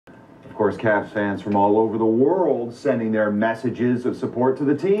Of course, Cavs fans from all over the world sending their messages of support to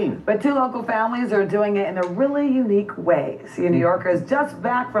the team. But two local families are doing it in a really unique way. See, a New Yorker is just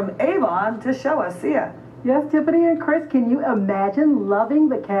back from Avon to show us. See ya. Yes, Tiffany and Chris, can you imagine loving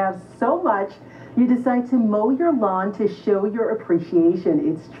the Cavs so much you decide to mow your lawn to show your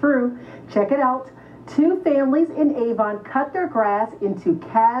appreciation? It's true. Check it out. Two families in Avon cut their grass into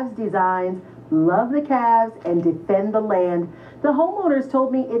Cavs designs. Love the Cavs and defend the land. The homeowners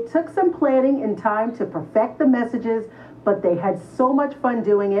told me it took some planning and time to perfect the messages, but they had so much fun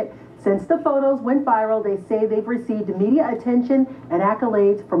doing it. Since the photos went viral, they say they've received media attention and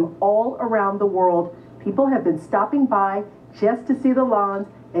accolades from all around the world. People have been stopping by just to see the lawns,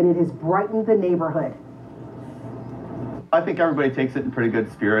 and it has brightened the neighborhood. I think everybody takes it in pretty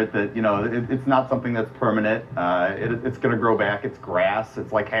good spirit that, you know, it's not something that's permanent. It's going to grow back. It's grass.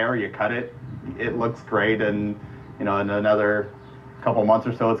 It's like hair. You cut it. It looks great. And, you know, in another couple months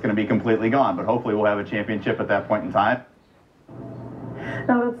or so, it's going to be completely gone. But hopefully we'll have a championship at that point in time.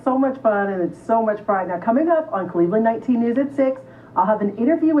 Now, that's so much fun and it's so much pride. Now, coming up on Cleveland 19 News at 6, I'll have an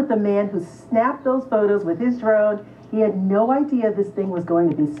interview with the man who snapped those photos with his drone. He had no idea this thing was going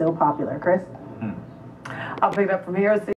to be so popular. Chris? I'll pick it up from here.